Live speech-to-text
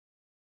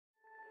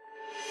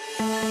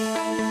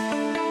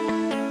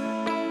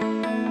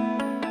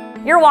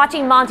You're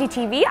watching Monty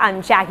TV.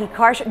 I'm Jacki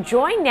Karsh,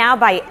 joined now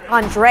by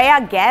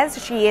Andrea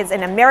Ghez. She is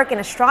an American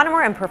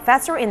astronomer and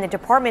professor in the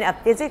Department of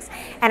Physics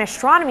and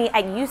Astronomy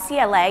at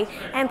UCLA,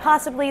 and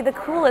possibly the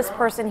coolest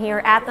person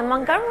here at the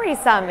Montgomery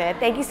Summit.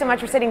 Thank you so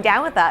much for sitting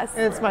down with us.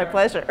 It's my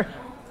pleasure.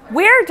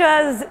 Where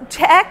does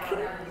tech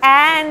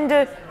and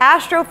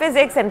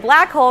astrophysics and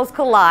black holes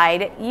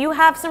collide? You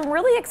have some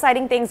really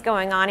exciting things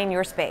going on in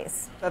your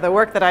space. So the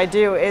work that I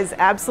do is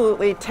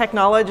absolutely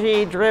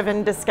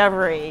technology-driven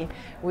discovery.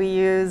 We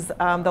use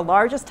the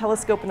largest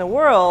telescope in the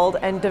world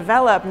and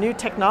develop new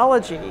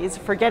technologies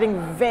for getting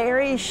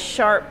very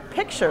sharp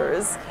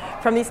pictures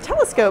from these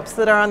telescopes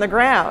that are on the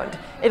ground.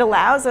 It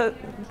allows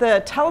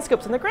the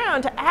telescopes on the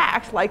ground to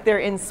act like they're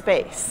in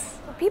space.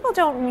 People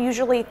don't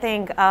usually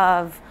think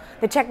of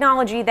the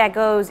technology that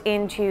goes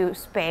into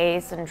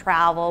space and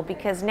travel,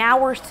 because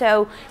now we're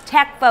so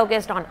tech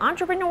focused on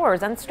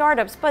entrepreneurs and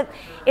startups, but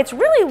it's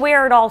really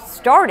where it all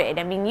started.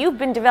 I mean, you've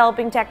been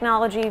developing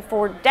technology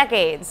for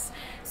decades.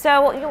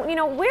 So,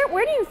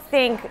 where do you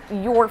think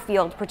your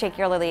field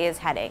particularly is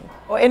heading?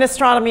 Well, in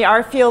astronomy,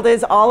 our field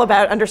is all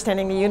about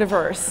understanding the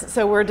universe.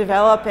 So we're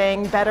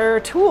developing better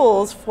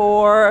tools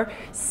for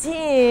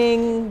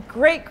seeing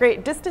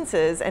great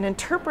distances and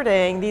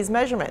interpreting these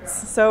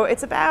measurements. So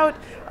it's about,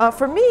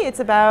 for me, it's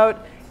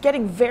about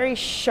getting very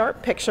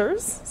sharp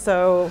pictures,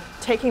 so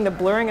taking the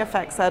blurring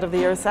effects out of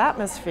the Earth's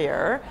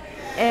atmosphere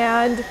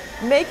and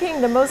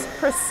making the most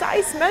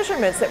precise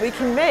measurements that we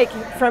can make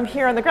from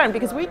here on the ground,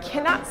 because we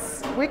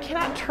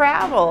cannot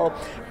travel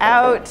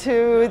out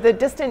to the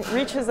distant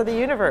reaches of the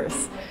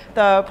universe.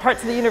 The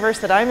parts of the universe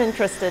that I'm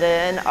interested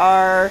in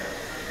are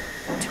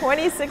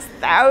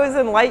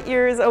 26,000 light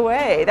years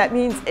away. That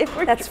means if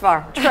we're That's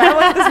far.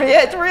 traveling this way,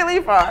 it's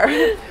really far.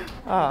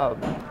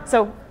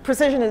 So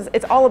precision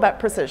it's all about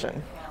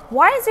precision.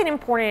 Why is it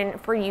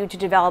important for you to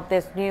develop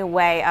this new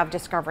way of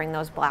discovering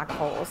those black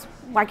holes?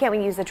 Why can't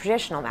we use the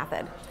traditional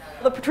method?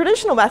 The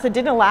traditional method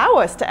didn't allow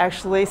us to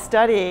actually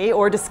study,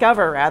 or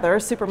discover rather,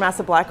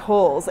 supermassive black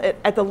holes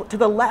to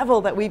the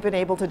level that we've been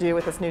able to do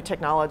with this new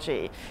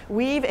technology.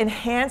 We've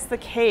enhanced the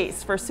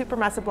case for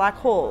supermassive black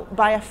hole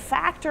by a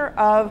factor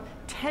of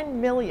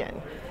 10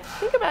 million.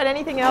 Think about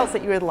anything else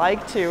that you would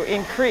like to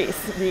increase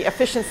the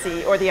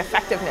efficiency or the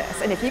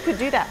effectiveness. And if you could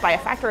do that by a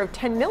factor of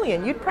 10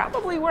 million, you'd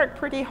probably work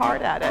pretty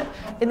hard at it.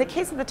 In the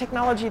case of the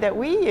technology that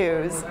we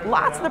use,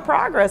 lots of the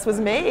progress was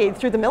made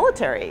through the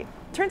military.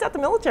 Turns out the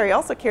military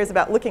also cares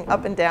about looking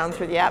up and down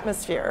through the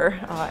atmosphere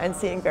and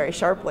seeing very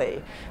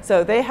sharply.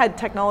 So they had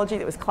technology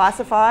that was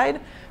classified.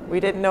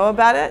 We didn't know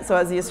about it. So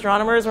as the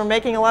astronomers were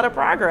making a lot of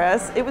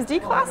progress, it was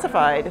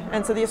declassified.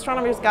 And so the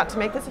astronomers got to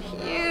make this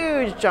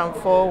huge jump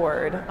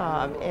forward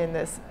in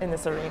this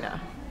arena.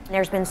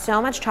 There's been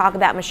so much talk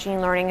about machine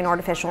learning and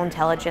artificial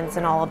intelligence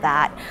and all of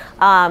that.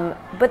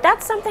 But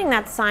that's something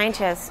that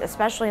scientists,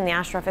 especially in the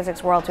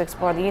astrophysics world to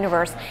explore the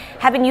universe,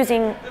 have been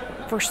using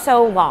for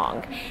so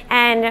long.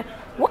 And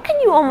what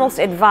can you almost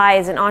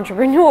advise an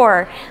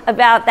entrepreneur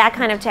about that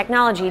kind of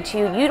technology to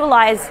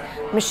utilize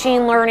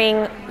machine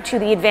learning to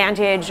the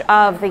advantage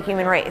of the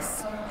human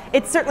race?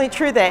 It's certainly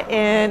true that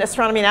in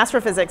astronomy and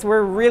astrophysics,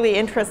 we're really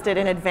interested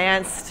in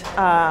advanced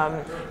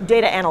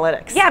data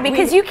analytics. Yeah,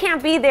 because you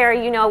can't be there,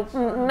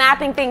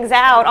 mapping things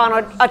out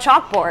on a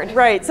chalkboard.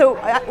 Right, so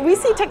we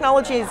see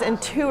technologies in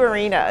two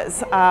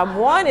arenas.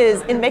 One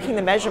is in making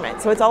the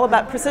measurement, so it's all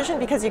about precision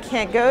because you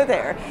can't go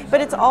there. But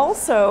it's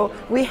also,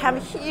 we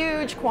have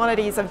huge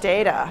quantities of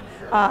data.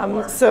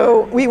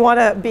 So we want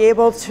to be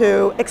able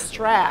to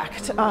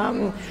extract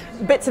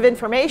bits of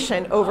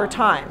information over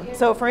time.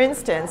 So for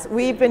instance,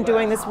 we've been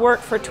doing this work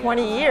for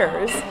 20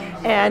 years,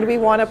 and we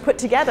want to put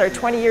together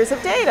 20 years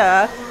of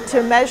data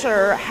to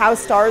measure how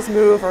stars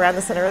move around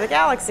the center of the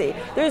galaxy.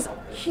 There's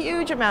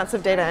huge amounts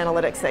of data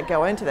analytics that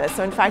go into this.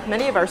 So in fact,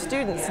 many of our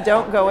students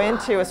don't go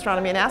into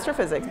astronomy and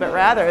astrophysics, but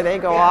rather they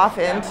go off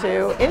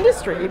into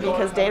industry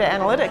because data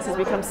analytics has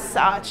become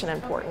such an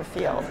important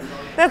field.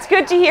 That's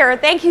good to hear.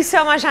 Thank you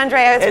so much,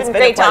 Andrea. It's been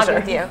great talking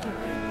with you.